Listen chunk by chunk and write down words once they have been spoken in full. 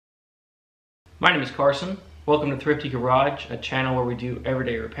My name is Carson. Welcome to Thrifty Garage, a channel where we do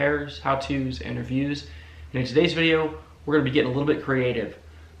everyday repairs, how-tos, and reviews. And in today's video, we're going to be getting a little bit creative.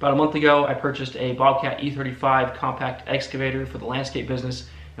 About a month ago, I purchased a Bobcat E35 compact excavator for the landscape business,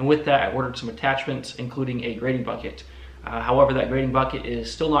 and with that, I ordered some attachments, including a grading bucket. However, that grading bucket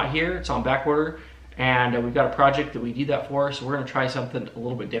is still not here. It's on back order, and we've got a project that we need that for, so we're going to try something a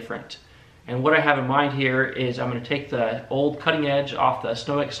little bit different. And what I have in mind here is I'm going to take the old cutting edge off the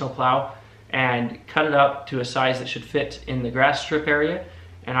SnowEx snow plow and cut it up to a size that should fit in the grass strip area,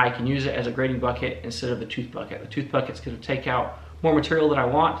 and I can use it as a grading bucket instead of the tooth bucket. The tooth bucket's going to take out more material than I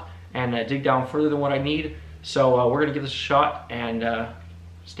want and dig down further than what I need. So we're going to give this a shot, and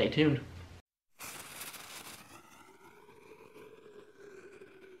stay tuned.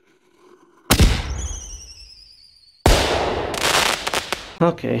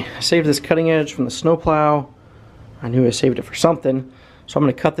 Okay, I saved this cutting edge from the snowplow. I knew I saved it for something. So I'm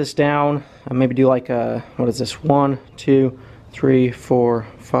going to cut this down and maybe do like a, what is this, 1, 2, 3, 4,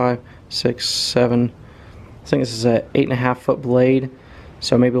 5, 6, 7. I think this is a 8.5 foot blade.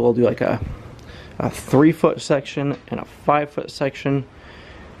 So maybe we'll do like a 3 foot section and a 5 foot section.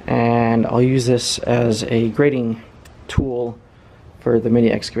 And I'll use this as a grading tool for the mini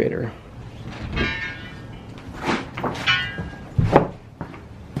excavator.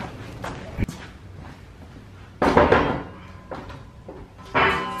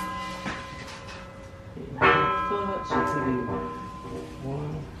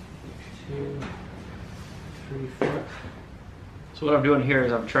 So what I'm doing here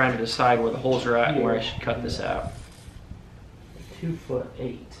is I'm trying to decide where the holes are at and where I should cut this out. 2 foot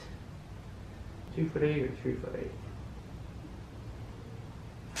 8. 2 foot 8 or 3 foot 8?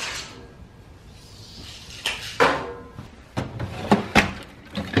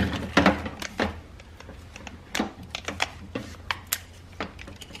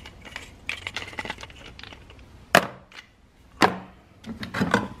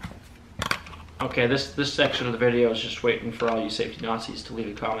 Okay, this section of the video is just waiting for all you safety Nazis to leave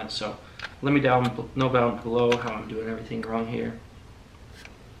a comment, so let me know down below how I'm doing everything wrong here.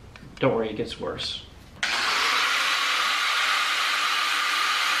 Don't worry, it gets worse.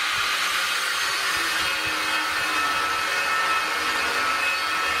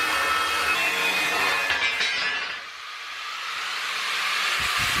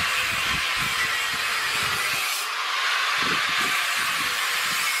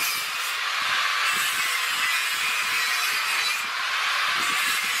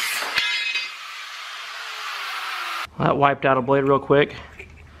 That wiped out a blade real quick.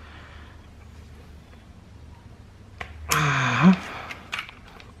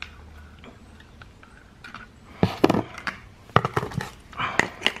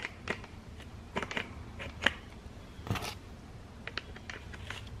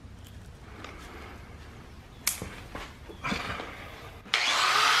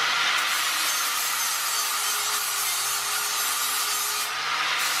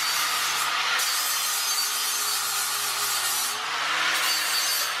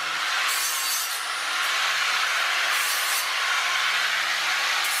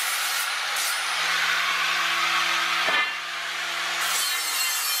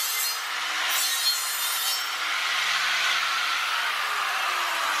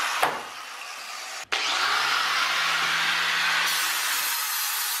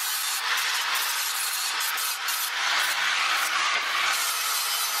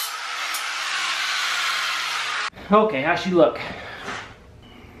 Okay, how's she look?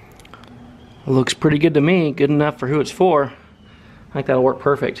 It looks pretty good to me, good enough for who it's for. I think that'll work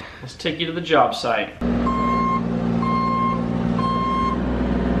perfect. Let's take you to the job site.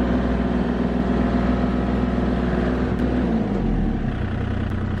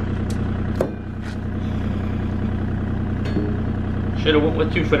 Should have went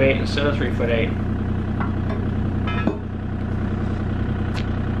with 2 foot 8 instead of 3 foot 8.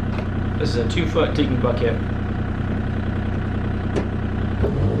 This is a 2 foot digging bucket.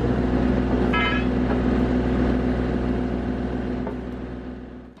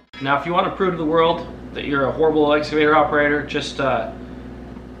 Now, if you want to prove to the world that you're a horrible excavator operator, just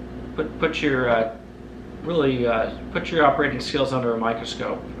put your operating skills under a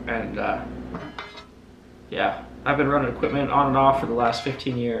microscope. And yeah, I've been running equipment on and off for the last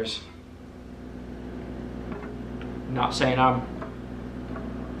 15 years. Not saying I'm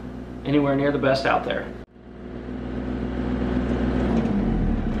anywhere near the best out there.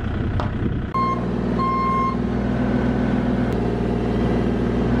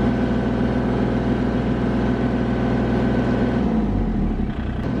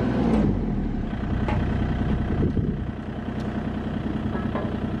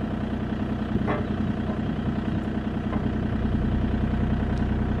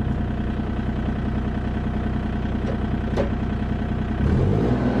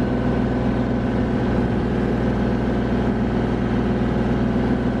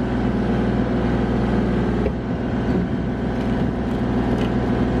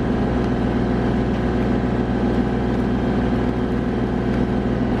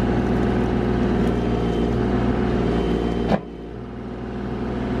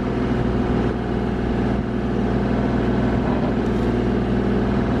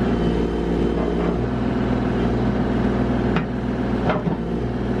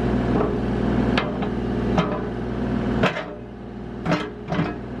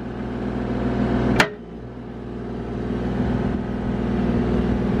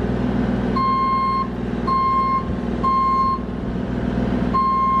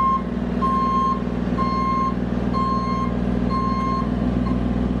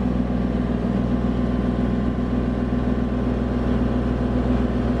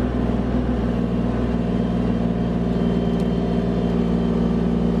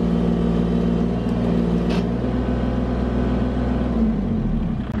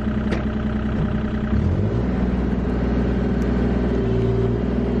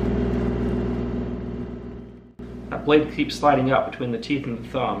 blade keeps sliding up between the teeth and the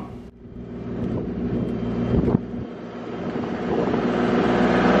thumb.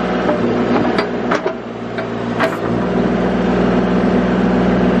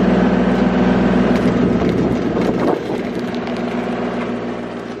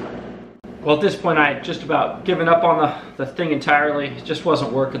 Well, at this point, I had just about given up on the thing entirely. It just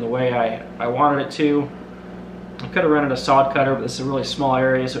wasn't working the way I wanted it to. I could have rented a sod cutter, but this is a really small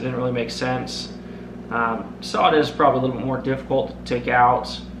area, so it didn't really make sense. Sod is probably a little bit more difficult to take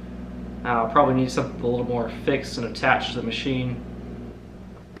out. Probably need something a little more fixed and attached to the machine.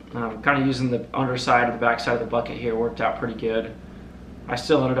 Kind of using the underside of the backside of the bucket here worked out pretty good. I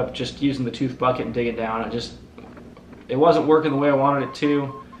still ended up just using the tooth bucket and digging down. It wasn't working the way I wanted it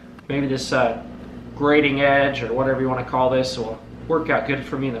to. Maybe this grading edge, or whatever you want to call this, will work out good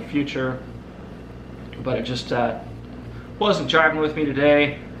for me in the future. But it just wasn't jiving with me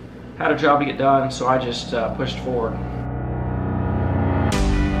today. Had a job to get done, so I just pushed forward.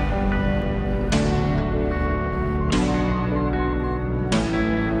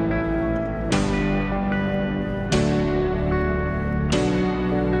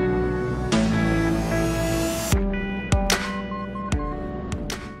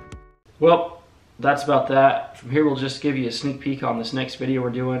 Well, that's about that. From here, we'll just give you a sneak peek on this next video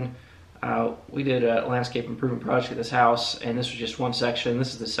we're doing. We did a landscape improvement project at this house, and this was just one section.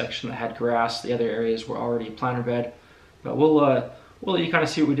 This is the section that had grass. The other areas were already planter bed. But we'll let you kind of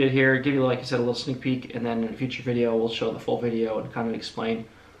see what we did here, give you, like I said, a little sneak peek, and then in a future video, we'll show the full video and kind of explain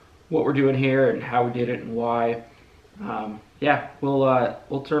what we're doing here and how we did it and why. Yeah,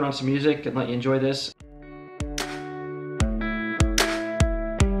 we'll turn on some music and let you enjoy this.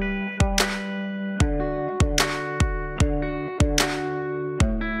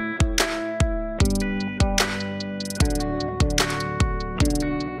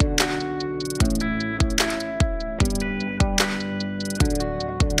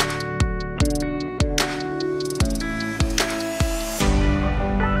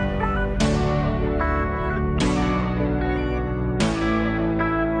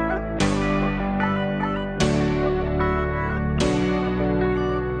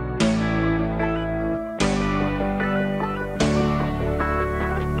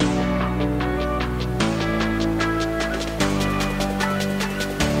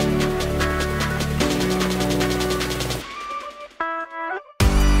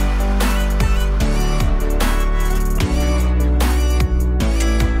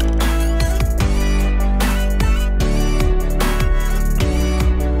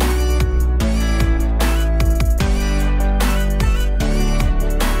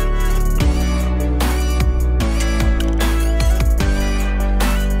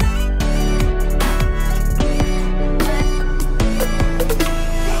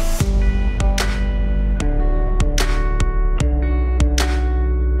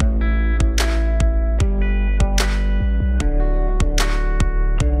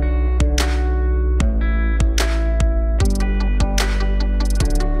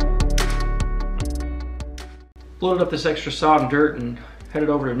 Loaded up this extra sod and dirt and headed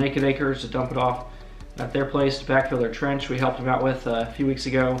over to Naked Acres to dump it off at their place to backfill their trench we helped them out with a few weeks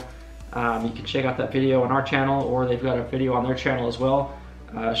ago. You can check out that video on our channel, or they've got a video on their channel as well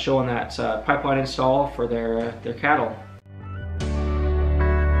showing that pipeline install for their cattle.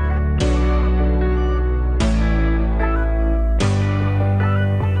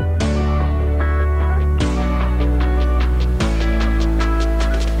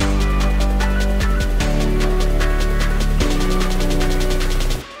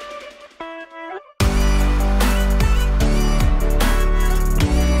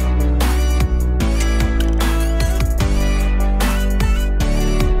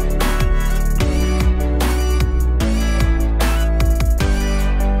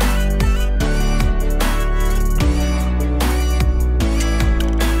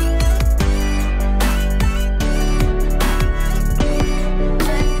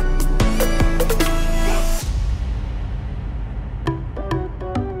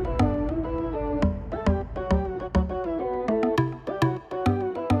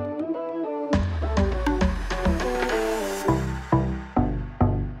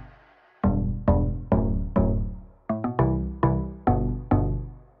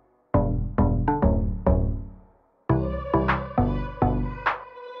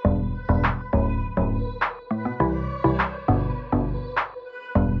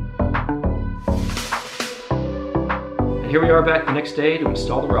 Here we are back the next day to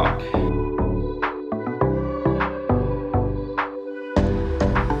install the rock.